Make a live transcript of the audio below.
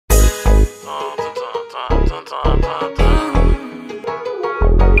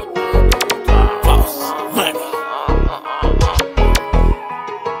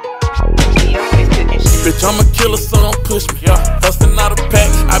I'm a killer, so don't push me. Hustling out a pack,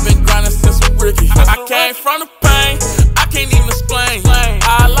 I've been grinding since I'm Ricky. I came from the pain, I can't even explain.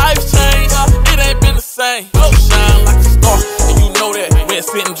 Our life's changed, it ain't been the same. You shine like a star, and you know that. Went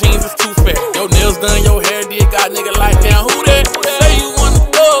sitting jeans is too fat. Your nails done, your hair did, got nigga like damn, who that? Say you want to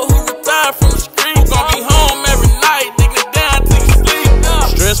go, who retired from the street? Gon' be home every night, digging it down till you sleep.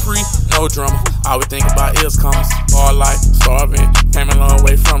 Stress free, no drama. All we think about is commas. All life, starving, came a long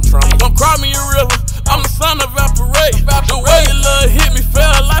way from trauma. Don't cry me a river, I'm the son of evaporate. The way your love hit me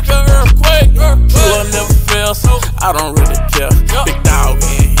felt like an earthquake. True love never fails, so I don't really care. Big dog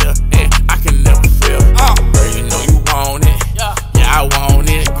in here, and I can never fail. Girl, you know you want it. Yeah, I want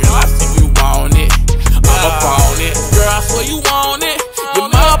it. Girl, I see you want it. I'm up on it. Girl, I swear you want it. You're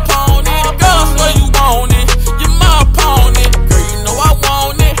my opponent. Girl, I swear you want it. You're my opponent. Girl, you know I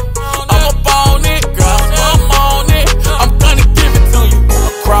want it. I'm up on it. Girl, I swear I'm on it. I'm gonna give it to you.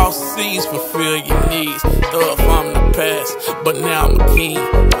 Across seas, fulfill your needs. Thug from the past, but now I'm a king.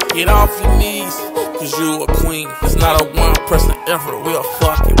 Get off your knees, cause you a queen. It's not a one-person effort, we're a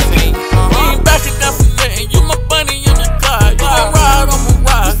fucking team. We ain't backing down for nothing. You my bunny, I'm your Clyde. You gon' ride, I'ma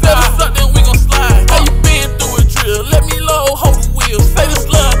ride. You set us up, then we gon' slide. How you been through a drill? Let me low, hold the wheel. Say this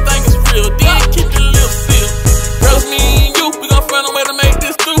love thing is real, then keep your lips sealed. Girls, me and you, we gon' find a way to make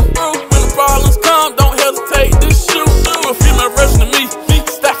this through. When the problems come, don't hesitate, this shoe. A female version of me,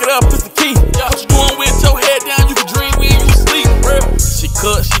 stack it up, it's the key. What you doing with your head down, you can dream when you sleep. She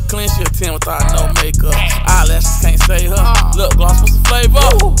cut, she clean, she a 10 without no makeup. Eyelashes can't say her. Lip gloss, what's the flavor?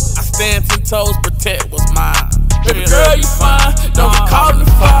 I stand 10 toes, protect what's mine. Baby girl, you fine, don't be caught in the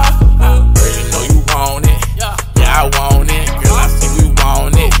fire. Girl, you know you want it. Yeah, I want it. Girl, I see you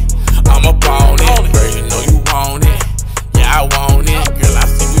want it. I'm up on it. Girl, you know you want it. Yeah, I want it. Girl, I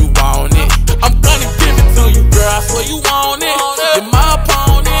see you want it. I'm gonna give it to you. Girl, I swear you want it. You're my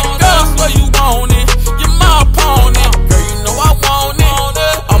opponent. Girl, I swear you want it. You're my opponent. Girl, you know I want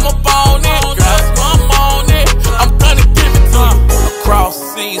it. I'm up on it. Girl, I swear I'm on it. I'm gonna give it to you. Across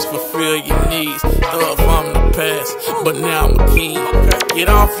seas, fulfill your needs. Thug from the past, but now I'm a king. Get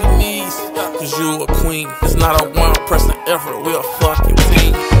off your knees, cause you a queen. It's not a one-person effort, we're a fucking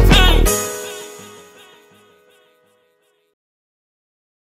team.